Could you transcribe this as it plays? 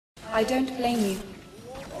I don't blame you.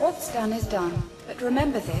 What's done is done, but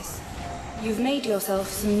remember this. You've made yourself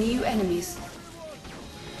some new enemies.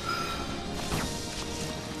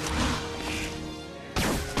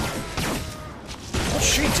 What's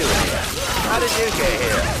she doing here? How did you get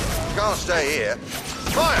here? Can't stay here.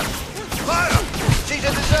 Fire! Fire! She's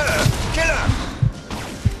a deserter! Kill her!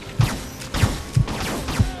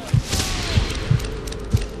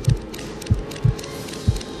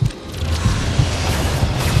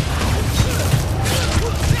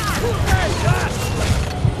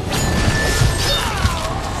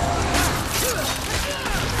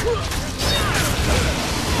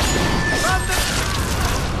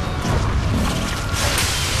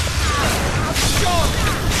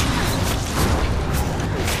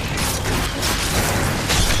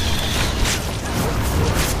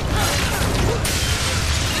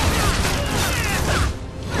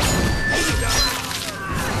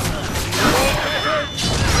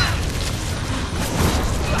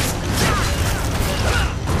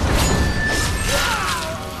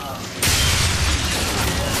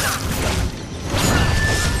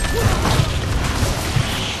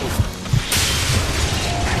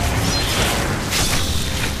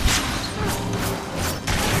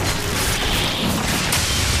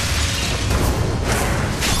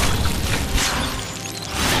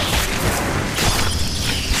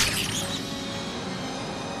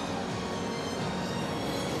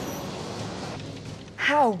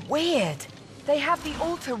 How weird! They have the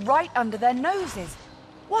altar right under their noses.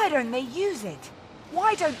 Why don't they use it?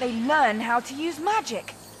 Why don't they learn how to use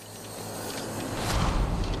magic?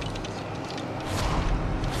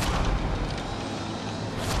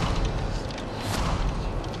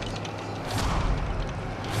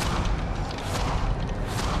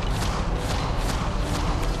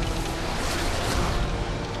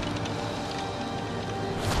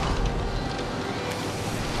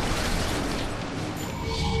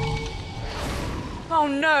 Oh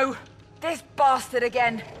no! This bastard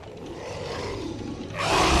again!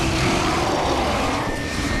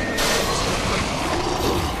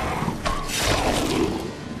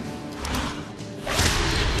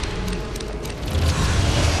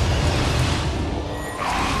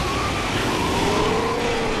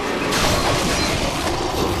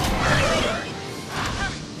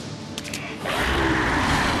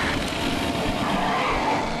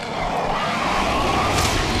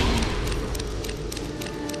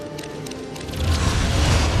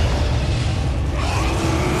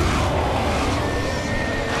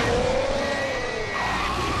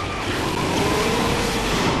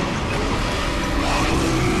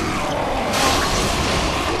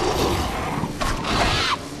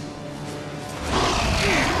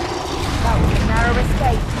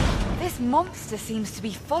 Monster seems to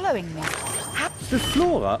be following me. The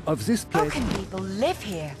flora of this How place... can people live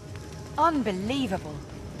here? Unbelievable.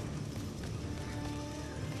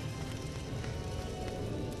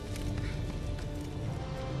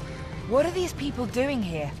 What are these people doing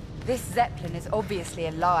here? This Zeppelin is obviously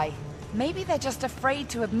a lie. Maybe they're just afraid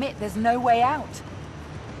to admit there's no way out.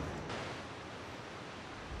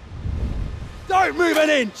 Don't move an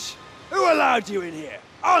inch! Who allowed you in here?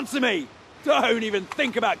 Answer me! Don't even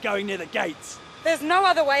think about going near the gates. There's no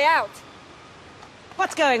other way out.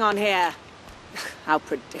 What's going on here? How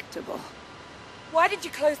predictable. Why did you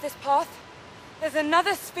close this path? There's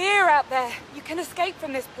another sphere out there. You can escape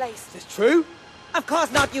from this place. Is this true? Of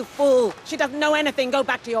course not, you fool! She doesn't know anything. Go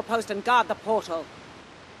back to your post and guard the portal.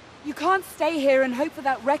 You can't stay here and hope for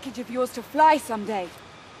that wreckage of yours to fly someday.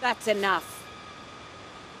 That's enough.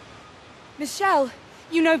 Michelle,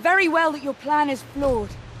 you know very well that your plan is flawed.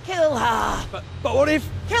 Kill her! But what if...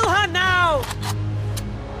 Kill her now!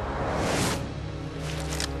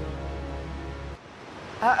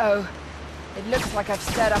 Uh-oh. It looks like I've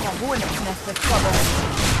stirred up a hornet's nest of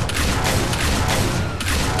trouble.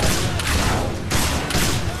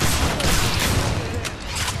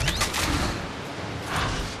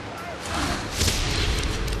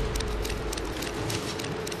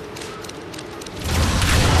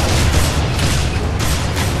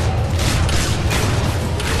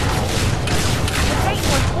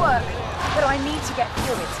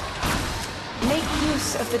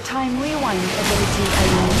 Of the time rewind ability,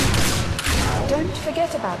 Eileen. Don't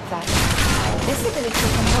forget about that. This ability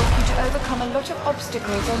can help you to overcome a lot of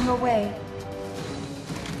obstacles on your way.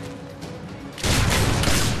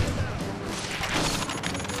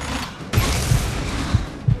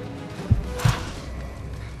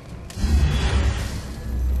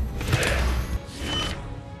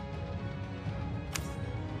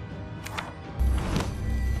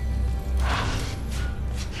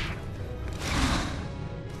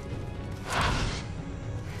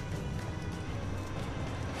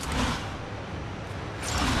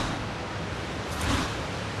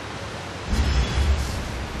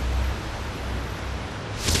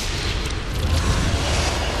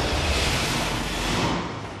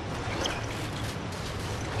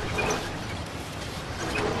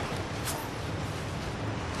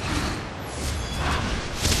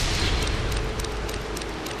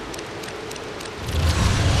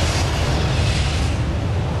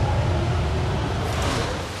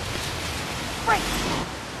 Great!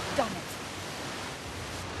 Done it.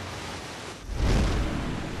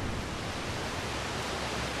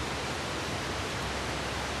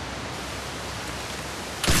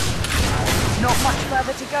 Not much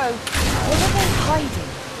further to go. What are they hiding?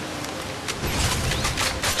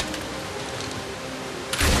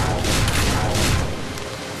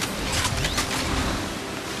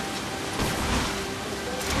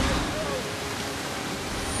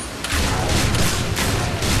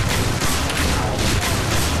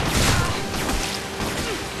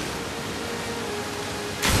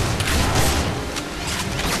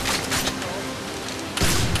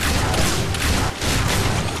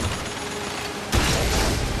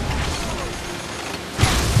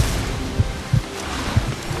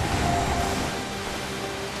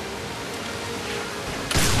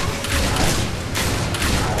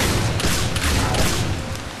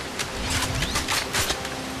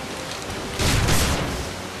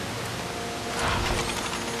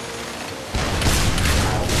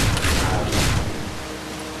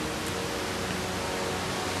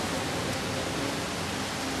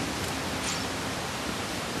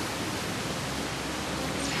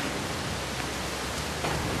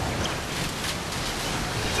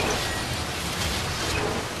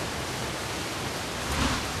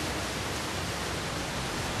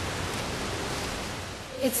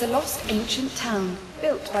 It's a lost ancient town,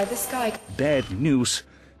 built by the Sky Bad news.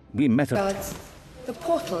 We met a... Guards. The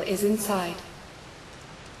portal is inside.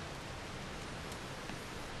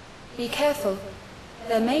 Be careful.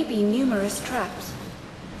 There may be numerous traps.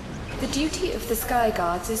 The duty of the Sky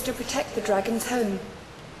Guards is to protect the dragon's home,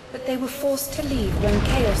 but they were forced to leave when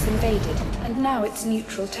Chaos invaded, and now it's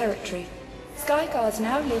neutral territory. Sky Guards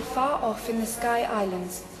now live far off in the Sky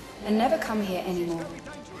Islands, and never come here anymore.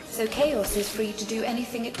 So Chaos is free to do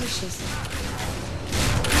anything it wishes.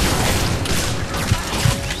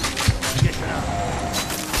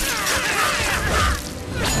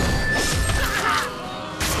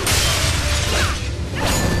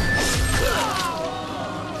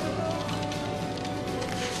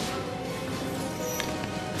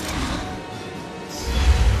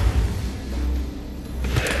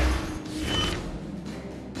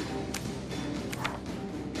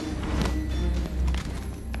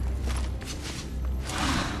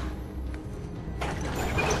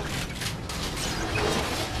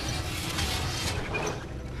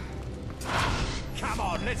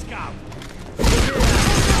 Let's go!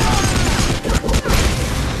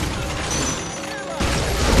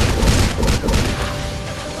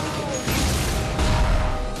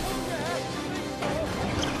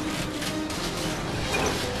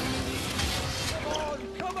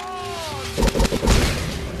 Come on!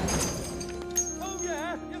 Oh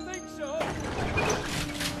yeah, you think so?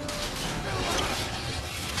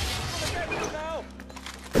 Get you now!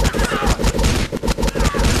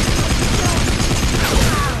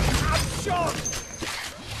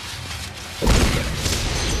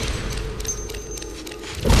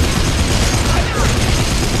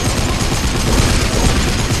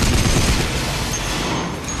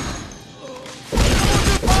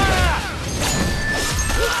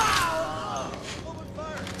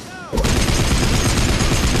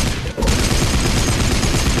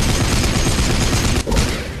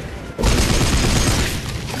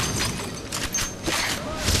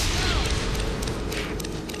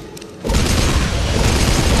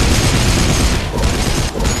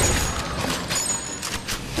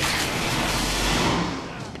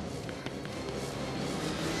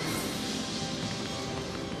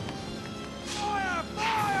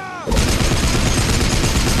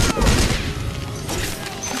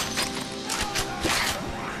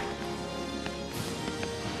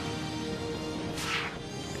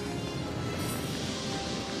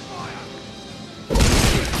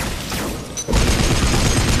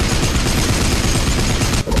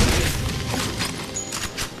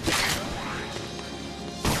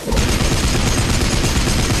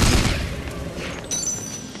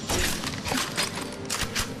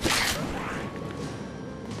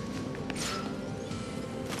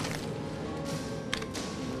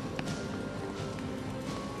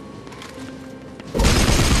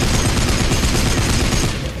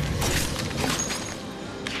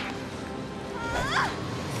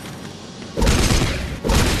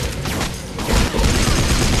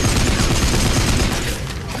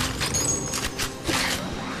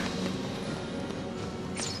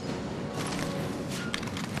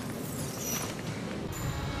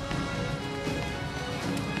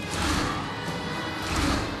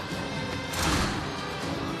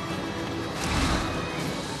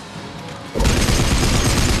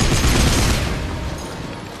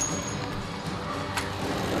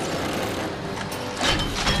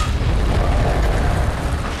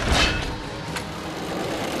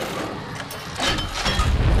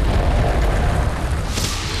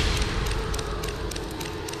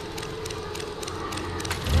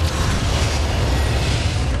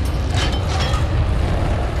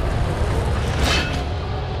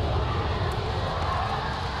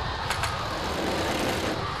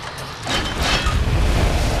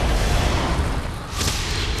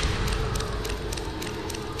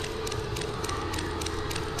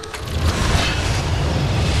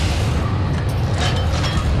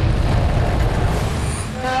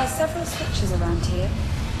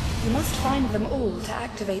 command them all to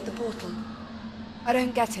activate the portal. I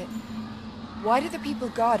don't get it. Why do the people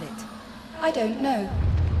guard it? I don't know.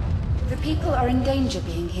 The people are in danger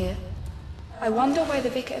being here. I wonder why the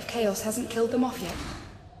Vicar of Chaos hasn't killed them off yet.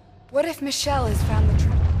 What if Michelle has found the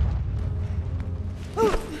trap?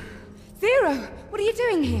 Oh! Zero! What are you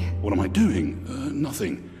doing here? What am I doing?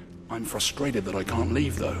 Nothing. I'm frustrated that I can't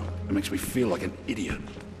leave, though. It makes me feel like an idiot.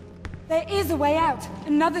 There is a way out.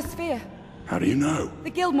 Another sphere. How do you know?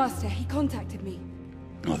 The Guildmaster, he contacted me.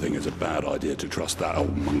 I think it's a bad idea to trust that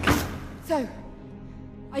old monkey. So,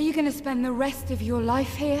 are you gonna spend the rest of your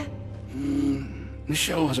life here?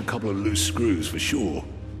 Michelle has a couple of loose screws for sure,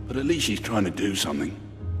 but at least she's trying to do something.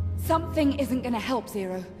 Something isn't gonna help,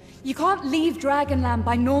 Zero. You can't leave Dragonland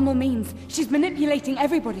by normal means. She's manipulating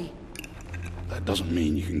everybody. That doesn't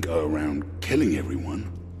mean you can go around killing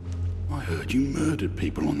everyone. I heard you murdered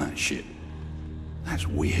people on that ship. That's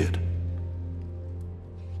weird.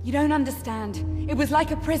 You don't understand. It was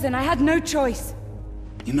like a prison. I had no choice.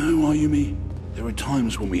 You know, Ayumi, there are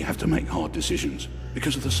times when we have to make hard decisions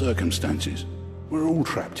because of the circumstances. We're all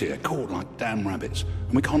trapped here, caught like damn rabbits,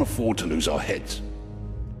 and we can't afford to lose our heads.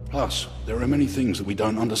 Plus, there are many things that we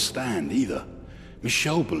don't understand either.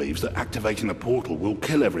 Michelle believes that activating the portal will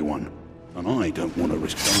kill everyone, and I don't want to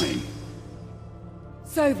risk dying.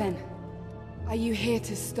 So then, are you here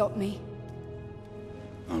to stop me?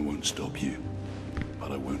 I won't stop you,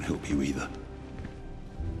 but I won't help you either.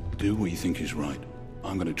 Do what you think is right.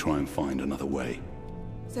 I'm going to try and find another way.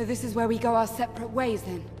 So this is where we go our separate ways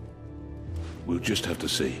then? We'll just have to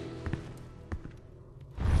see.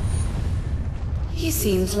 He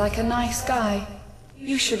seems like a nice guy.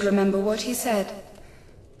 You should remember what he said.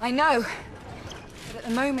 I know, but at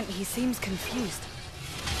the moment he seems confused.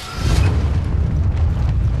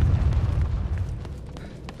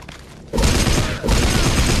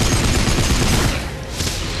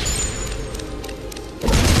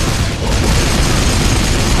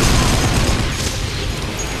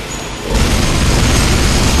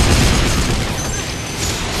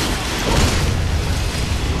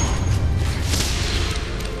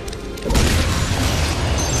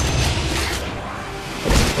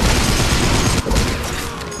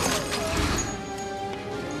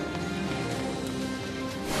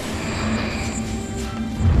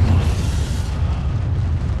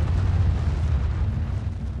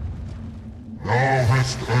 Thou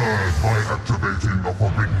hast erred by activating the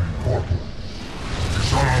forbidden portal. We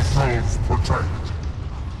shall ourselves protect.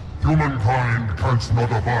 Humankind canst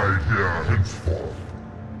not abide here henceforth.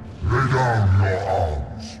 Lay down your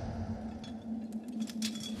arms.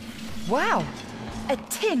 Wow! A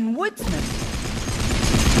Tin Woodsman!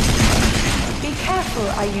 Be careful,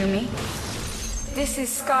 Ayumi. This is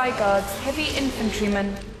Skyguard's heavy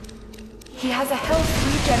infantryman. He has a health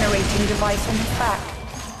regenerating device on his back.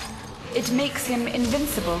 It makes him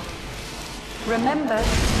invincible. Remember,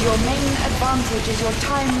 your main advantage is your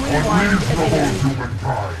time rewind Unreasonable ability.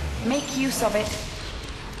 humankind. Make use of it.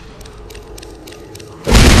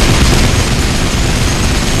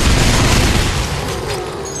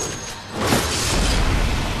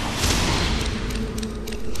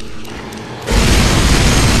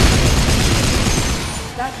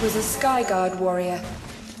 That was a Skyguard warrior.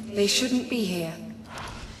 They shouldn't be here.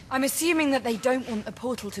 I'm assuming that they don't want the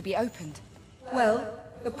portal to be opened. Well,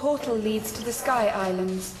 the portal leads to the Sky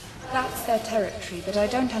Islands. That's their territory, but I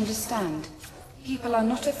don't understand. People are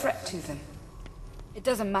not a threat to them. It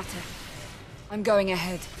doesn't matter. I'm going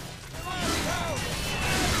ahead.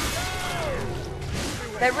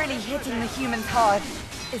 They're really hitting the humans hard.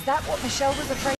 Is that what Michelle was afraid of?